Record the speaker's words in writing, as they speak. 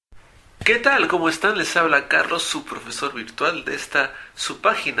¿Qué tal? ¿Cómo están? Les habla Carlos, su profesor virtual de su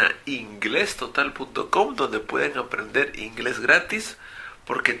página inglestotal.com, donde pueden aprender inglés gratis,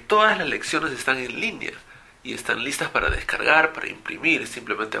 porque todas las lecciones están en línea y están listas para descargar, para imprimir.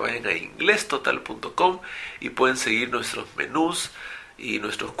 Simplemente vayan a inglestotal.com y pueden seguir nuestros menús y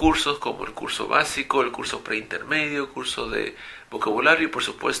nuestros cursos, como el curso básico, el curso preintermedio, el curso de vocabulario y por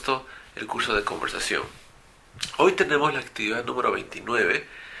supuesto el curso de conversación. Hoy tenemos la actividad número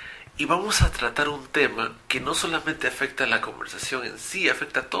 29 y vamos a tratar un tema que no solamente afecta a la conversación en sí,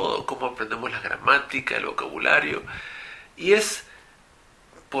 afecta a todo, cómo aprendemos la gramática, el vocabulario, y es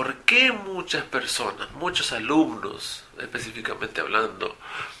por qué muchas personas, muchos alumnos específicamente hablando,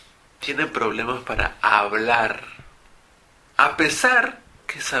 tienen problemas para hablar, a pesar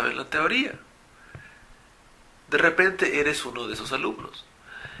que saben la teoría. De repente eres uno de esos alumnos.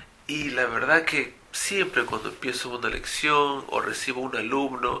 Y la verdad que siempre cuando empiezo una lección o recibo un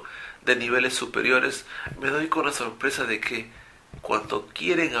alumno de niveles superiores, me doy con la sorpresa de que cuando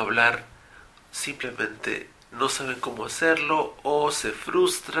quieren hablar simplemente no saben cómo hacerlo o se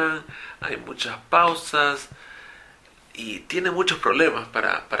frustran, hay muchas pausas y tienen muchos problemas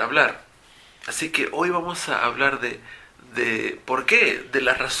para hablar. Así que hoy vamos a hablar de por qué, de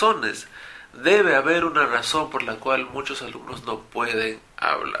las razones. Debe haber una razón por la cual muchos alumnos no pueden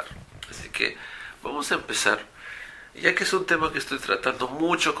hablar. Así que vamos a empezar, ya que es un tema que estoy tratando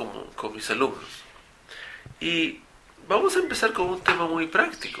mucho con mis alumnos. Y vamos a empezar con un tema muy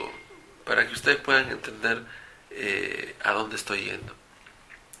práctico, para que ustedes puedan entender a dónde estoy yendo.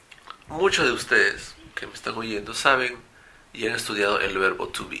 Muchos de ustedes que me están oyendo saben y han estudiado el verbo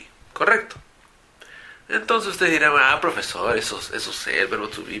to be, ¿correcto? Entonces ustedes dirán, profesor, eso sé, el verbo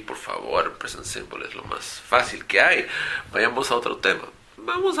to be, por favor, present simple es lo más fácil que hay. Vayamos a otro tema.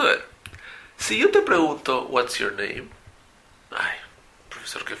 Vamos a ver. Si yo te pregunto, what's your name? Ay,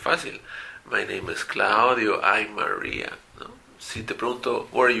 profesor, qué fácil. My name is Claudio, I'm Maria, ¿no? Si te pregunto,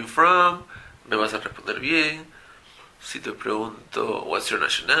 where are you from? Me vas a responder bien. Si te pregunto, what's your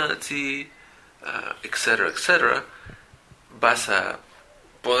nationality? Etcétera, etcétera. Vas a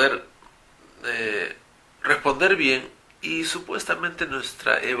poder responder bien y supuestamente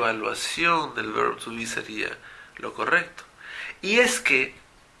nuestra evaluación del verbo to be sería lo correcto. Y es que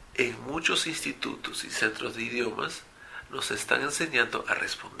en muchos institutos y centros de idiomas nos están enseñando a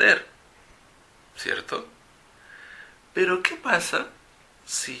responder, ¿cierto? Pero ¿qué pasa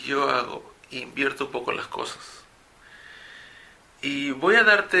si yo invierto un poco las cosas? Y voy a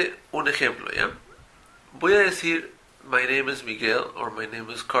darte un ejemplo, ¿ya? Voy a decir, my name is Miguel or my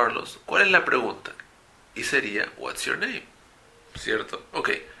name is Carlos. ¿Cuál es la pregunta? Y sería, what's your name? ¿Cierto?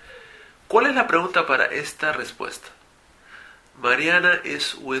 Ok. ¿Cuál es la pregunta para esta respuesta? Mariana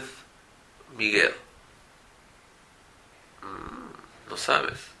is with Miguel. No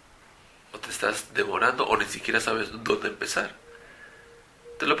sabes. O te estás demorando o ni siquiera sabes dónde empezar.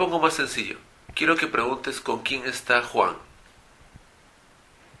 Te lo pongo más sencillo. Quiero que preguntes con quién está Juan.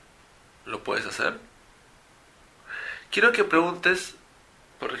 ¿Lo puedes hacer? Quiero que preguntes,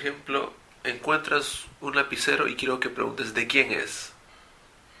 por ejemplo, encuentras un lapicero y quiero que preguntes de quién es.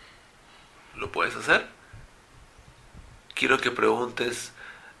 ¿Lo puedes hacer? Quiero que preguntes,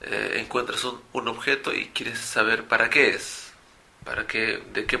 encuentras un objeto y quieres saber para qué es,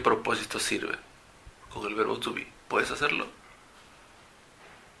 de qué propósito sirve, con el verbo to be. ¿Puedes hacerlo?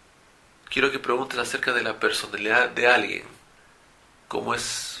 Quiero que preguntes acerca de la personalidad de alguien, cómo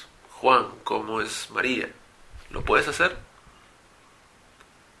es Juan, cómo es María. ¿Lo puedes hacer?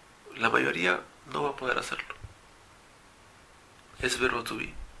 La mayoría no va a poder hacerlo. Es verbo to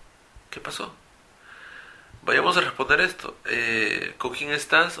be. ¿Qué pasó? Vayamos a responder esto. ¿Con quién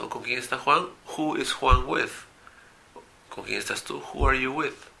estás o con quién está Juan? Who is Juan with? ¿Con quién estás tú? Who are you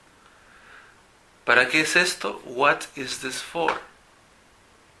with? ¿Para qué es esto? What is this for?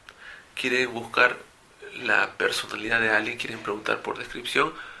 ¿Quieren buscar la personalidad de alguien? ¿Quieren preguntar por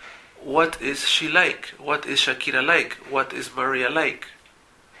descripción? What is she like? What is Shakira like? What is Maria like?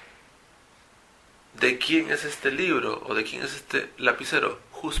 ¿De quién es este libro? ¿O de quién es este lapicero?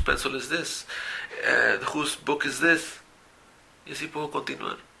 Whose pencil is this? Whose book is this? Y así puedo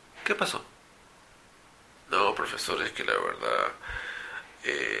continuar. ¿Qué pasó? No, profesor, es que la verdad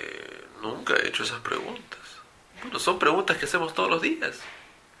nunca he hecho esas preguntas. Bueno, son preguntas que hacemos todos los días.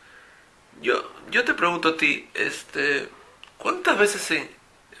 Yo te pregunto a ti, ¿cuántas veces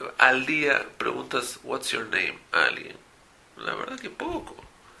al día preguntas what's your name a alguien? La verdad que poco.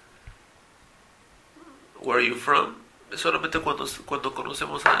 Where are you from? Solamente cuando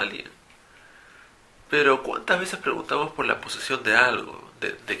conocemos a alguien. Pero ¿cuántas veces preguntamos por la posesión de algo?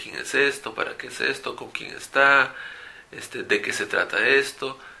 De quién es esto, para qué es esto, con quién está, de qué se trata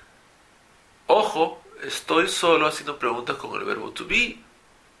esto. Ojo, estoy solo haciendo preguntas con el verbo to be.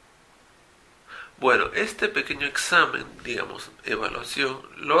 Bueno, este pequeño examen, digamos, evaluación,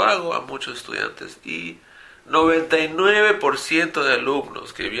 lo hago a muchos estudiantes y 99% de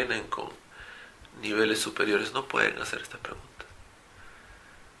alumnos que vienen con niveles superiores no pueden hacer esta pregunta.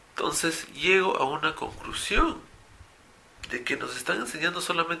 Entonces llego a una conclusión de que nos están enseñando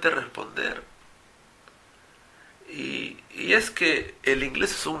solamente a responder. Y es que el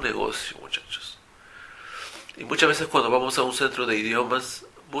inglés es un negocio, muchachos. Y muchas veces cuando vamos a un centro de idiomas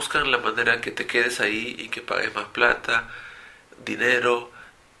buscan la manera que te quedes ahí y que pagues más plata, dinero,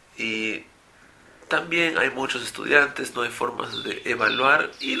 y también hay muchos estudiantes, no hay formas de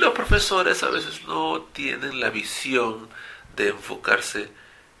evaluar y los profesores a veces no tienen la visión de enfocarse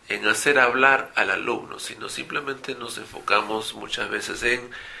en hacer hablar al alumno, sino simplemente nos enfocamos muchas veces en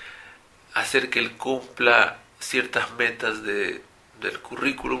hacer que él cumpla ciertas metas del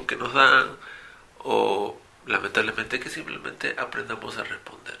currículum que nos dan, o lamentablemente que simplemente aprendamos a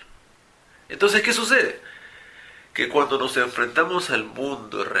responder. Entonces, ¿qué sucede? Que cuando nos enfrentamos al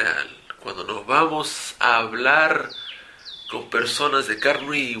mundo real, cuando nos vamos a hablar con personas de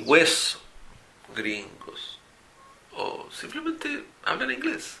carne y hueso, gringos, o simplemente hablan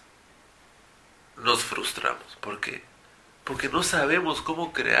inglés, nos frustramos. ¿Por qué? Porque no sabemos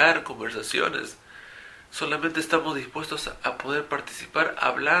cómo crear conversaciones. Solamente estamos dispuestos a poder participar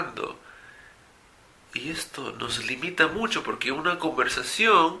hablando. Y esto nos limita mucho porque una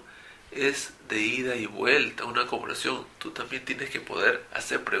conversación es de ida y vuelta. Una conversación, tú también tienes que poder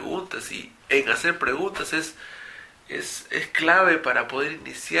hacer preguntas, y en hacer preguntas es clave para poder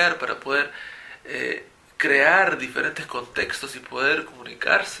iniciar, para poder crear diferentes contextos y poder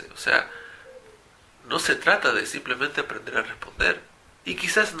comunicarse. O sea, no se trata de simplemente aprender a responder. Y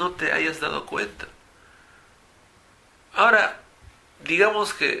quizás no te hayas dado cuenta. Ahora,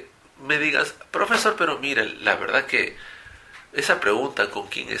 digamos que me digas, profesor, pero mira, la verdad que esa pregunta, ¿con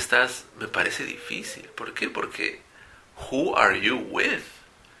quién estás?, me parece difícil. ¿Por qué? Porque who are you with?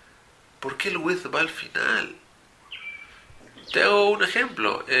 ¿Por qué el with va al final? Te hago un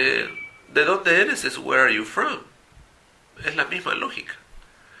ejemplo. ¿De dónde eres? Es where are you from. Es la misma lógica.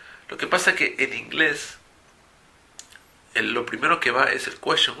 Lo que pasa es que en inglés lo primero que va es el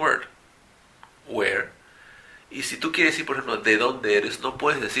question word, where. Y si tú quieres decir, por ejemplo, ¿de dónde eres?, no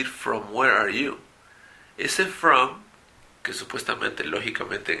puedes decir from where are you. Ese from, que supuestamente,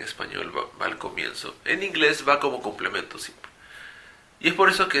 lógicamente en español va al comienzo, en inglés va como complemento simple. Y es por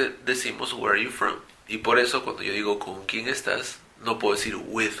eso que decimos where are you from. Y por eso cuando yo digo ¿con quién estás?, no puedo decir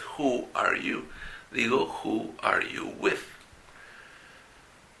with who are you. Digo who are you with.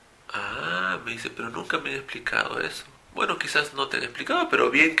 Ah, me dice, pero nunca me han explicado eso. Bueno, quizás no te han explicado, pero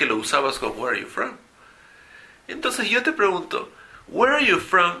bien que lo usabas con where are you from. Entonces yo te pregunto, where are you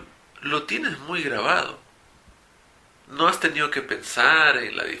from lo tienes muy grabado. No has tenido que pensar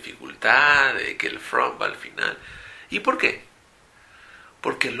en la dificultad de que el from va al final. ¿Y por qué?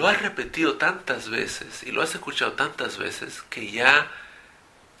 Porque lo has repetido tantas veces y lo has escuchado tantas veces que ya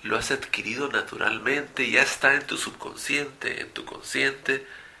lo has adquirido naturalmente, ya está en tu subconsciente, en tu consciente.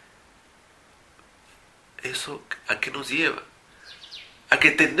 ¿Eso a qué nos lleva? A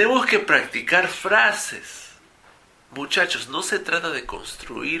que tenemos que practicar frases. Muchachos, no se trata de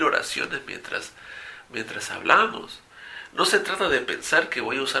construir oraciones mientras hablamos. No se trata de pensar que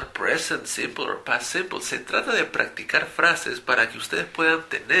voy a usar present simple o past simple. Se trata de practicar frases para que ustedes puedan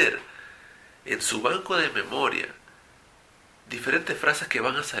tener en su banco de memoria diferentes frases que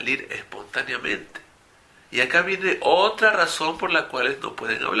van a salir espontáneamente. Y acá viene otra razón por la cual no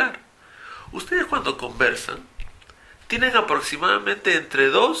pueden hablar. Ustedes cuando conversan tienen aproximadamente entre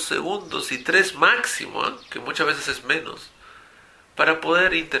 2 segundos y 3 máximo, que muchas veces es menos, para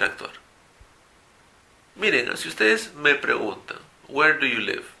poder interactuar. Miren, si ustedes me preguntan, where do you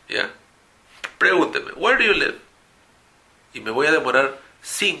live? ¿Ya? Pregúntenme, where do you live? Y me voy a demorar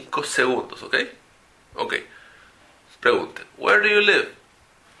 5 segundos, ¿ok? Ok. Pregunten, where do you live?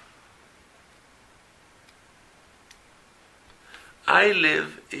 I live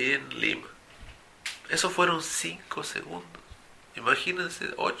in Lima. Eso fueron 5 segundos.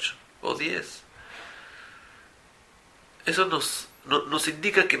 Imagínense 8 o 10. Eso nos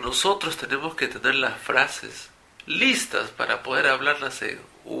indica que nosotros tenemos que tener las frases listas para poder hablarlas en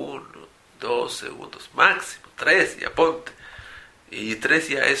 1, 2 segundos, máximo 3, ya ponte. Y 3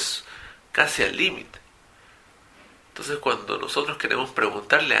 ya es casi al límite. Entonces cuando nosotros queremos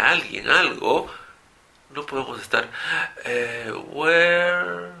preguntarle a alguien algo, no podemos estar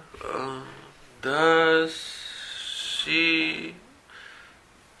where does she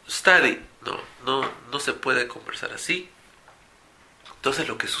study. No se puede conversar así. Entonces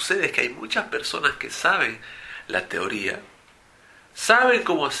lo que sucede es que hay muchas personas que saben la teoría, saben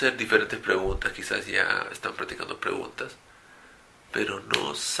cómo hacer diferentes preguntas, quizás ya están practicando preguntas, pero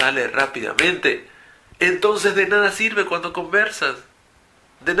no sale rápidamente. Entonces de nada sirve cuando conversas.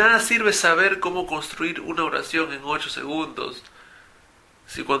 De nada sirve saber cómo construir una oración en 8 segundos,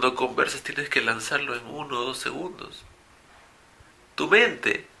 si cuando conversas tienes que lanzarlo en 1 o 2 segundos. Tu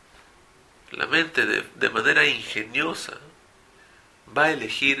mente, la mente de manera ingeniosa, va a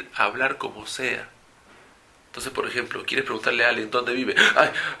elegir hablar como sea. Entonces, por ejemplo, quieres preguntarle a alguien dónde vive.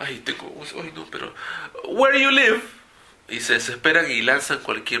 No, pero where do you live? Y se desesperan y lanzan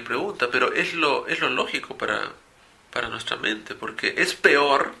cualquier pregunta, pero es lo lógico para nuestra mente, porque es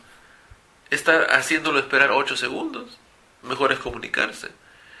peor estar haciéndolo esperar 8 segundos. Mejor es comunicarse.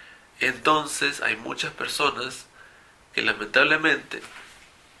 Entonces hay muchas personas que lamentablemente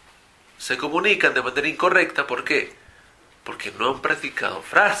se comunican de manera incorrecta. ¿Por qué? Porque no han practicado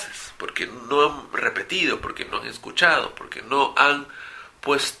frases, porque no han repetido, porque no han escuchado, porque no han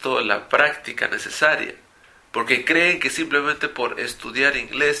puesto la práctica necesaria, porque creen que simplemente por estudiar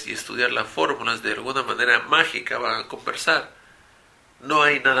inglés y estudiar las fórmulas de alguna manera mágica van a conversar. No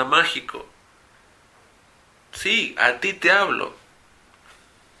hay nada mágico. Sí, a ti te hablo.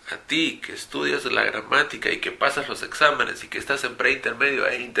 A ti que estudias la gramática y que pasas los exámenes y que estás en preintermedio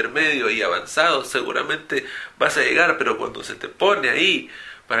e intermedio y avanzado, seguramente vas a llegar, pero cuando se te pone ahí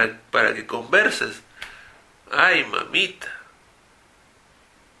para que converses, ay mamita,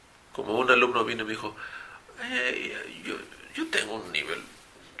 como un alumno vino y me dijo, yo tengo un nivel,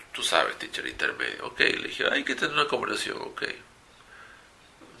 tú sabes, teacher, intermedio, ok, le dije, hay que tener una conversación, ok.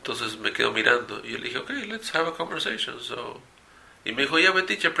 Entonces me quedo mirando y yo le dije, ok, let's have a conversation, y me dijo, ya,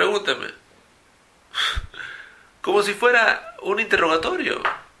 teacher, pregúntame. Como si fuera un interrogatorio.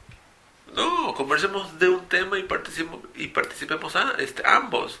 No, conversemos de un tema y participemos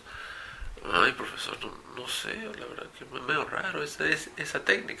ambos. Ay, profesor, no sé, la verdad que es medio raro esa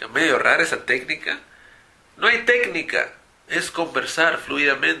técnica. Medio rara esa técnica. No hay técnica, es conversar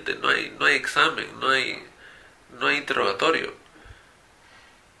fluidamente, no hay examen, no hay interrogatorio.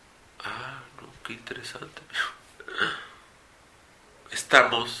 Ah, no, qué interesante.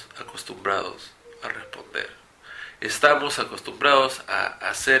 Estamos acostumbrados a responder. Estamos acostumbrados a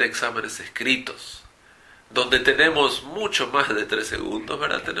hacer exámenes escritos, donde tenemos mucho más de 3 segundos,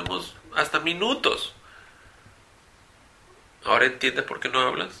 ¿verdad? Tenemos hasta minutos. ¿Ahora entiendes por qué no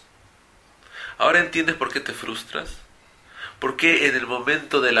hablas? ¿Ahora entiendes por qué te frustras? ¿Por qué en el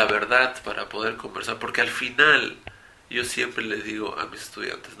momento de la verdad para poder conversar? Porque al final, yo siempre les digo a mis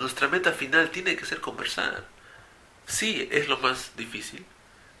estudiantes, nuestra meta final tiene que ser conversar. Sí, es lo más difícil.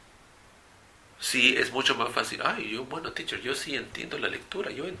 Sí, es mucho más fácil. Bueno, teacher, yo sí entiendo la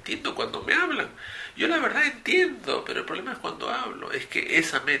lectura. Yo entiendo cuando me hablan. Yo la verdad entiendo, pero el problema es cuando hablo. Es que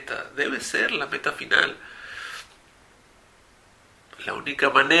esa meta debe ser la meta final. La única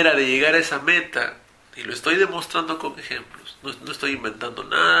manera de llegar a esa meta, y lo estoy demostrando con ejemplos, no estoy inventando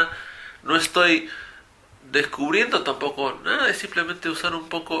nada, no estoy descubriendo tampoco nada, es simplemente usar un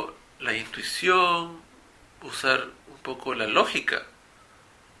poco la intuición, usar un poco la lógica.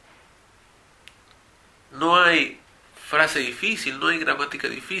 No hay frase difícil, no hay gramática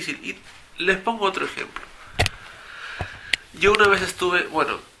difícil. Y les pongo otro ejemplo. Yo una vez estuve,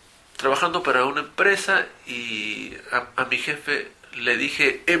 trabajando para una empresa y a mi jefe le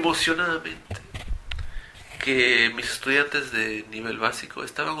dije emocionadamente que mis estudiantes de nivel básico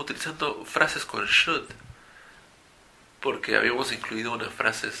estaban utilizando frases con should, porque habíamos incluido unas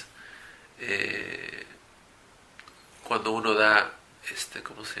frases cuando uno da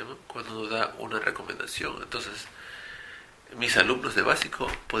cuando uno da una recomendación. Entonces mis alumnos de básico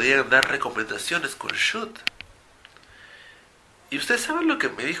podían dar recomendaciones con should. Y ustedes saben lo que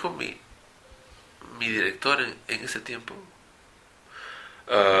me dijo mi director en ese tiempo.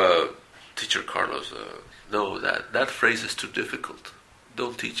 Teacher Carlos, no, that phrase is too difficult.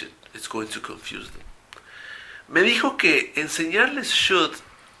 Don't teach it. It's going to confuse them. Me dijo que enseñarles should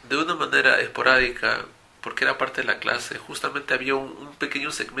de una manera esporádica, porque era parte de la clase, justamente había un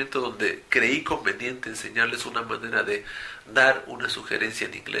pequeño segmento donde creí conveniente enseñarles una manera de dar una sugerencia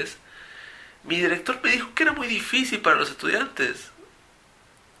en inglés. Mi director me dijo que era muy difícil para los estudiantes.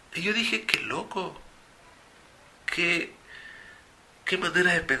 Y yo dije, qué loco. Qué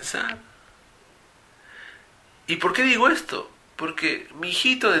manera de pensar. ¿Y por qué digo esto? Porque mi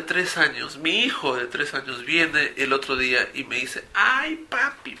hijo de 3 años viene el otro día y me dice, ay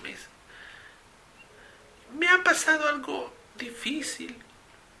papi, me ha pasado algo difícil.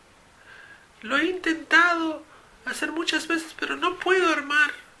 Lo he intentado hacer muchas veces, pero no puedo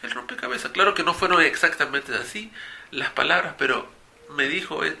armar el rompecabezas. Claro que no fueron exactamente así las palabras, pero me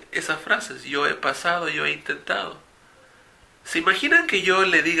dijo esas frases. Yo he pasado, yo he intentado. ¿Se imaginan que yo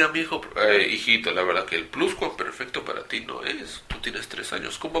le diga a mi hijo, hijito, la verdad que el pluscuamperfecto para ti no es? Tú tienes 3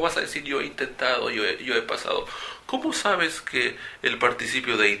 años. ¿Cómo vas a decir yo he intentado, yo he pasado? ¿Cómo sabes que el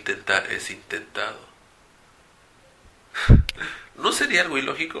participio de intentar es intentado? ¿No sería algo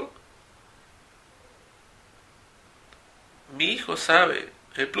ilógico? Mi hijo sabe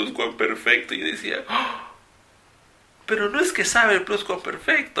el pluscuamperfecto. Y yo decía, "Oh, pero no es que sabe el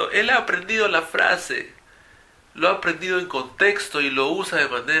pluscuamperfecto. Él ha aprendido la frase. Lo ha aprendido en contexto y lo usa de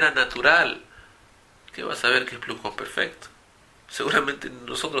manera natural. ¿Qué va a saber qué es pluscuamperfecto? Seguramente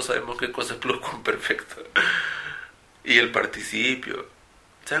nosotros sabemos qué cosa es pluscuamperfecto. Y el participio.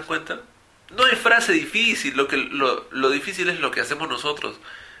 ¿Se dan cuenta? No hay frase difícil. Lo difícil es lo que hacemos nosotros.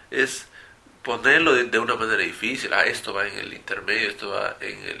 Es ponerlo de una manera difícil. Esto va en el intermedio, esto va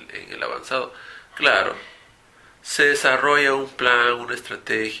en el avanzado. Claro, se desarrolla un plan, una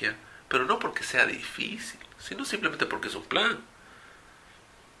estrategia, pero no porque sea difícil, sino simplemente porque es un plan.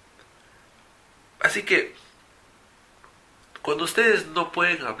 Así que, cuando ustedes no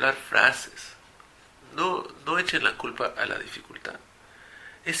pueden hablar frases, no echen la culpa a la dificultad.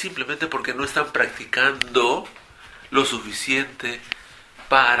 Es simplemente porque no están practicando lo suficiente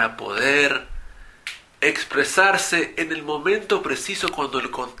para poder expresarse en el momento preciso cuando el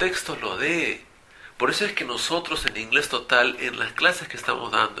contexto lo dé. Por eso es que nosotros en Inglés Total, en las clases que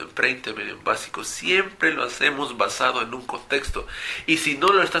estamos dando, en pre-intermedio, en básico, siempre lo hacemos basado en un contexto. Y si no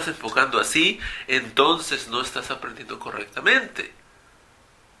lo estás enfocando así, entonces no estás aprendiendo correctamente.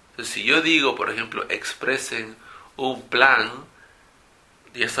 Entonces, si yo digo, por ejemplo, expresen un plan,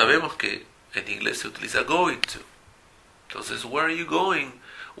 ya sabemos que en inglés se utiliza going to. Entonces, where are you going?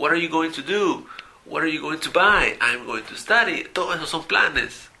 What are you going to do? What are you going to buy? I'm going to study. Todos esos son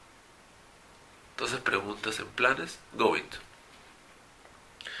planes. Entonces, preguntas en planes, going to.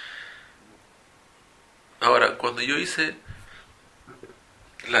 Ahora, cuando yo hice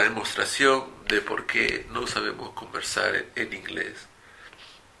la demostración de por qué no sabemos conversar en inglés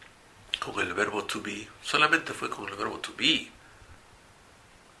con el verbo to be, solamente fue con el verbo to be.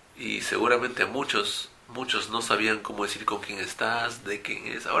 Y seguramente muchos no sabían cómo decir con quién estás, de quién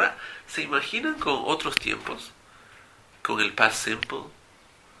es. Ahora, ¿se imaginan con otros tiempos? Con el past simple,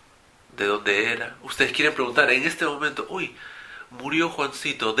 de dónde era. Ustedes quieren preguntar en este momento, uy, murió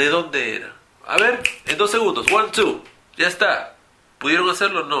Juancito, ¿de dónde era? A ver, en 2 segundos, 1, 2, ya está. ¿Pudieron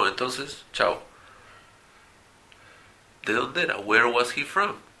hacerlo? No, entonces, chao. ¿De dónde era? Where was he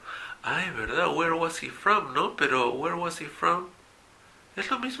from? Ay, ¿verdad? Where was he from? ¿No? Pero, where was he from? Es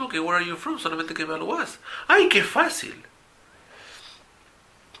lo mismo que where are you from, solamente que el was. ¡Ay, qué fácil!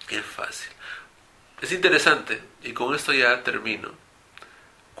 ¡Qué fácil! Es interesante, y con esto ya termino.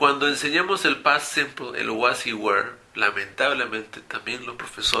 Cuando enseñamos el past simple, el was y were, lamentablemente también los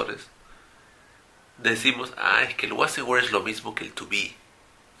profesores decimos, es que el was y were es lo mismo que el to be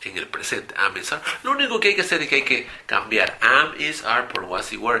en el presente, am is are. Lo único que hay que hacer es que hay que cambiar am is are por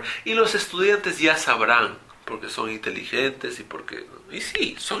was y were, y los estudiantes ya sabrán, porque son inteligentes y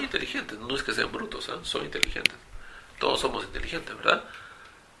sí, son inteligentes, no es que sean brutos, son inteligentes. Todos somos inteligentes, ¿verdad?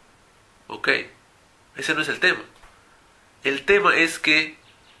 Ok, ese no es el tema. El tema es que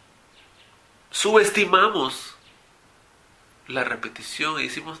subestimamos la repetición y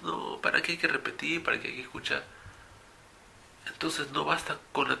decimos, no, ¿para qué hay que repetir? ¿Para qué hay que escuchar? Entonces no basta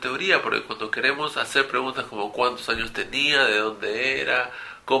con la teoría, porque cuando queremos hacer preguntas como cuántos años tenía, de dónde era,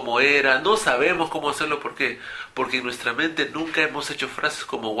 cómo era, no sabemos cómo hacerlo. ¿Por qué? Porque en nuestra mente nunca hemos hecho frases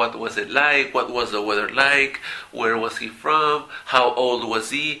como what was it like, what was the weather like, where was he from, how old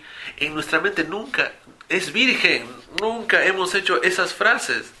was he. En nuestra mente nunca, es virgen, nunca hemos hecho esas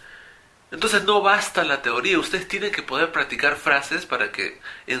frases. Entonces no basta la teoría, ustedes tienen que poder practicar frases para que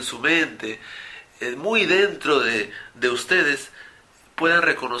en su mente, muy dentro de ustedes, puedan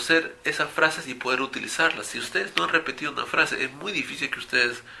reconocer esas frases y poder utilizarlas. Si ustedes no han repetido una frase, es muy difícil que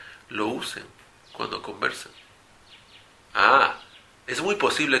ustedes lo usen cuando conversan. Es muy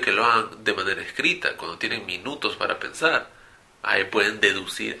posible que lo hagan de manera escrita, cuando tienen minutos para pensar. Ahí pueden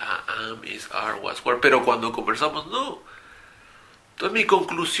deducir am, is, are, was, were, pero cuando conversamos no. Entonces mi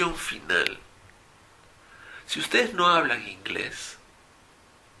conclusión final, si ustedes no hablan inglés,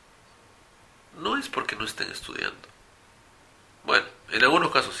 no es porque no estén estudiando. Bueno, en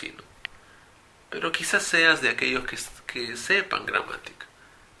algunos casos sí, ¿no? Pero quizás seas de aquellos que sepan gramática.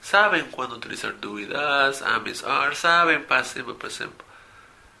 Saben cuándo utilizar do y does, am, is, are, saben past simple, present simple.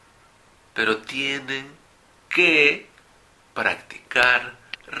 Pero tienen que practicar,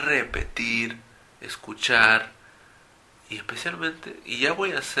 repetir, escuchar, y especialmente, y ya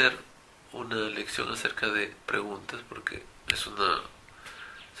voy a hacer una lección acerca de preguntas porque es una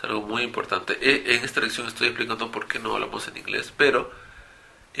Es algo muy importante. En esta lección estoy explicando por qué no hablamos en inglés, pero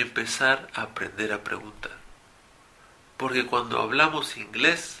empezar a aprender a preguntar. Porque cuando hablamos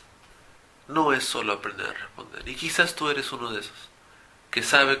inglés, no es solo aprender a responder. Y quizás tú eres uno de esos, que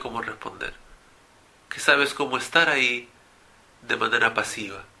sabe cómo responder, que sabes cómo estar ahí de manera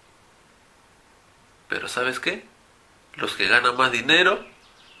pasiva. Pero ¿sabes qué? Los que ganan más dinero,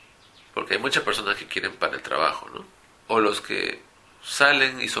 porque hay muchas personas que quieren para el trabajo, ¿no? O los que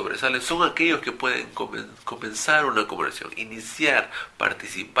salen y sobresalen, son aquellos que pueden comenzar una conversación, iniciar,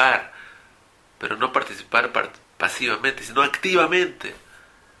 participar, pero no participar pasivamente, sino activamente,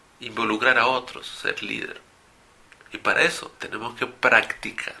 involucrar a otros, ser líder. Y para eso tenemos que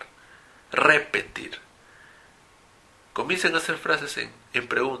practicar, repetir. Comiencen a hacer frases en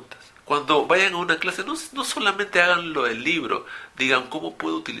preguntas. Cuando vayan a una clase, no solamente hagan lo del libro, digan cómo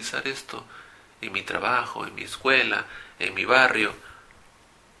puedo utilizar esto en mi trabajo, en mi escuela, en mi barrio.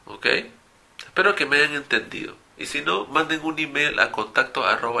 ¿Ok? Espero que me hayan entendido. Y si no, manden un email a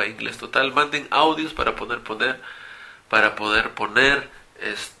contacto@inglestotal, manden audios para poder poner,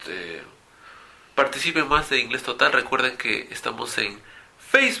 participen más de Inglés Total. Recuerden que estamos en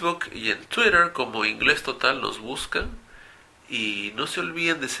Facebook y en Twitter como Inglés Total, nos buscan. Y no se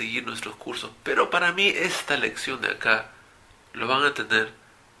olviden de seguir nuestros cursos. Pero para mí esta lección de acá lo van a tener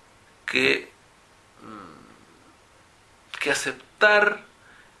que aceptar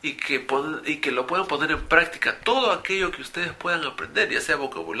y que lo puedan poner en práctica. Todo aquello que ustedes puedan aprender, ya sea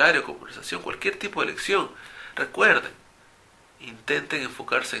vocabulario, conversación, cualquier tipo de lección. Recuerden, intenten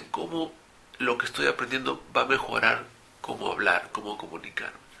enfocarse en cómo lo que estoy aprendiendo va a mejorar cómo hablar, cómo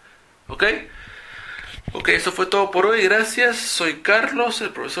comunicar. ¿Ok? Ok, eso fue todo por hoy. Gracias. Soy Carlos, el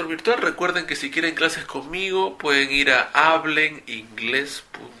profesor virtual. Recuerden que si quieren clases conmigo pueden ir a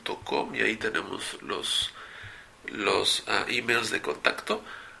hableningles.com y ahí tenemos los emails de contacto.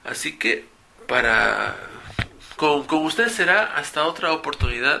 Así que con ustedes será hasta otra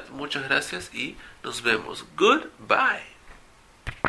oportunidad. Muchas gracias y nos vemos. Goodbye.